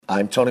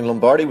I'm Tony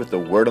Lombardi with the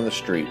Word on the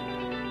Street.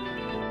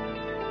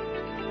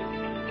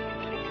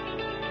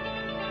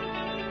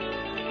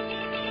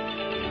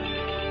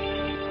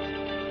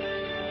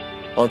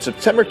 On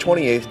September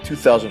 28,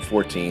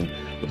 2014,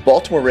 the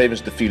Baltimore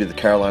Ravens defeated the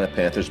Carolina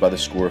Panthers by the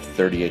score of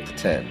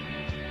 38-10.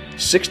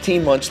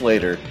 16 months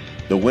later,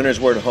 the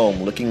winners were at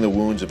home licking the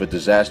wounds of a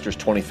disastrous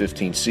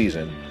 2015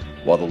 season,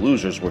 while the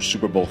losers were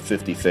Super Bowl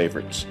 50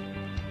 favorites.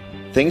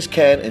 Things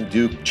can and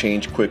do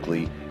change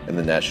quickly in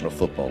the National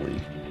Football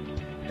League.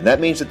 And that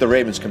means that the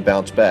Ravens can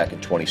bounce back in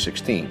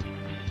 2016.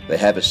 They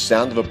have as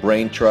sound of a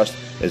brain trust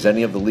as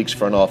any of the league's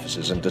front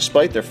offices, and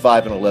despite their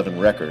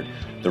 5-11 record,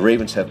 the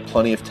Ravens have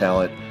plenty of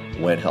talent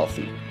when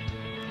healthy.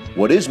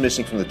 What is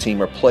missing from the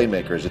team are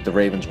playmakers that the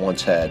Ravens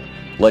once had,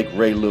 like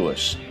Ray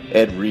Lewis,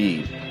 Ed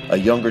Reed, a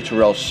younger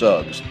Derail,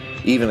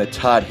 even a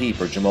Todd Heap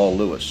or Jamal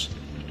Lewis.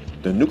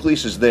 The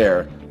nucleus is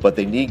there, but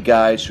they need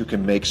guys who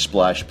can make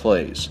splash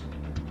plays.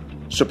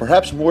 So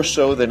perhaps more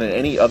so than in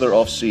any other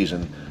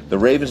offseason, the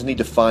Ravens need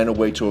to find a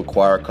way to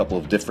acquire a couple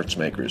of difference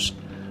makers,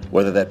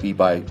 whether that be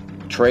by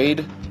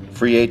trade,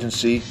 free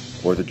agency,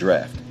 or the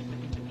draft.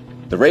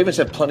 The Ravens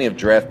have plenty of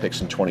draft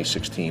picks in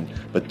 2016,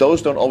 but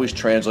those don't always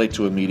translate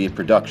to immediate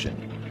production.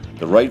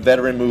 The right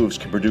veteran moves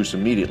can produce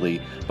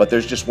immediately, but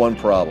there's just one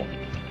problem.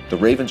 The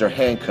Ravens are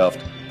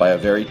handcuffed by a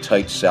very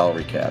tight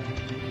salary cap.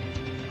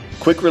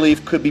 Quick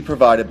relief could be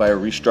provided by a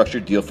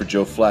restructured deal for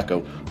Joe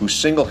Flacco, who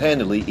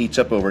single-handedly eats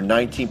up over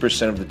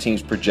 19% of the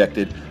team's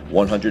projected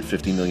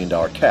 $150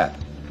 million cap.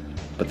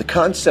 But the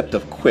concept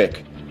of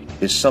quick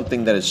is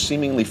something that is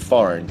seemingly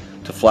foreign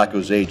to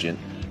Flacco's agent,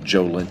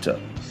 Joe Linta.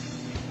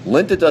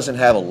 Linta doesn't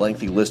have a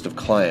lengthy list of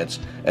clients,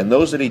 and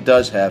those that he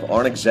does have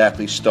aren't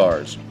exactly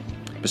stars.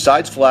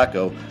 Besides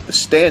Flacco, the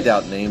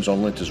standout names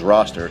on Linta's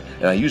roster,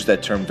 and I use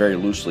that term very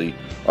loosely,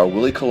 are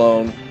Willie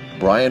Colon,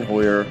 Brian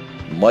Hoyer,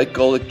 Mike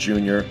Golick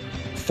Jr.,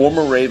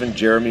 former Raven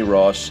Jeremy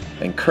Ross,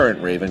 and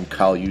current Raven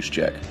Kyle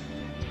Juszczyk.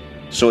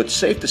 So it's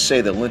safe to say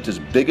that Linta's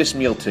biggest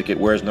meal ticket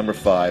wears number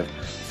 5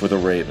 for the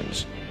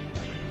Ravens.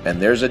 And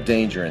there's a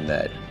danger in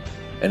that.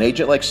 An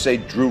agent like, say,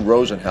 Drew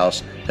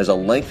Rosenhaus has a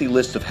lengthy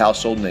list of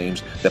household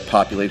names that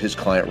populate his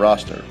client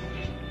roster.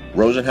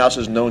 Rosenhaus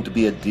is known to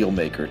be a deal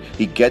maker.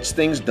 He gets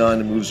things done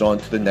and moves on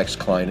to the next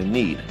client in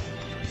need.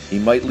 He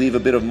might leave a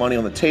bit of money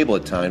on the table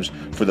at times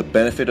for the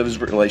benefit of his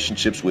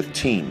relationships with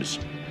teams.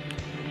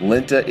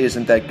 Linta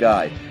isn't that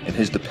guy, and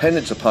his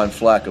dependence upon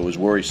Flacco is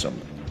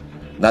worrisome.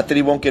 Not that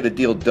he won't get a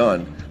deal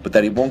done, but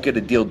that he won't get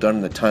a deal done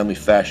in a timely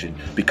fashion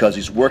because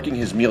he's working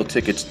his meal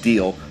tickets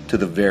deal to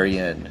the very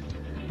end.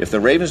 If the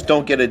Ravens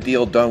don't get a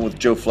deal done with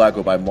Joe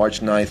Flacco by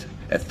March 9th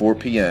at 4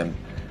 p.m.,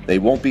 they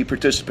won't be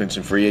participants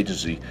in free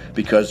agency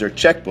because their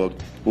checkbook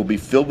will be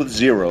filled with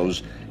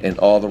zeros in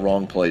all the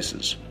wrong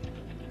places.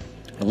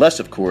 Unless,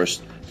 of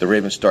course, the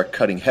Ravens start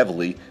cutting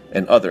heavily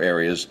in other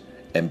areas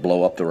and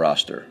blow up the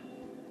roster.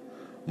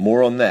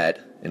 More on that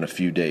in a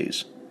few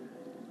days.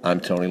 I'm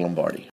Tony Lombardi.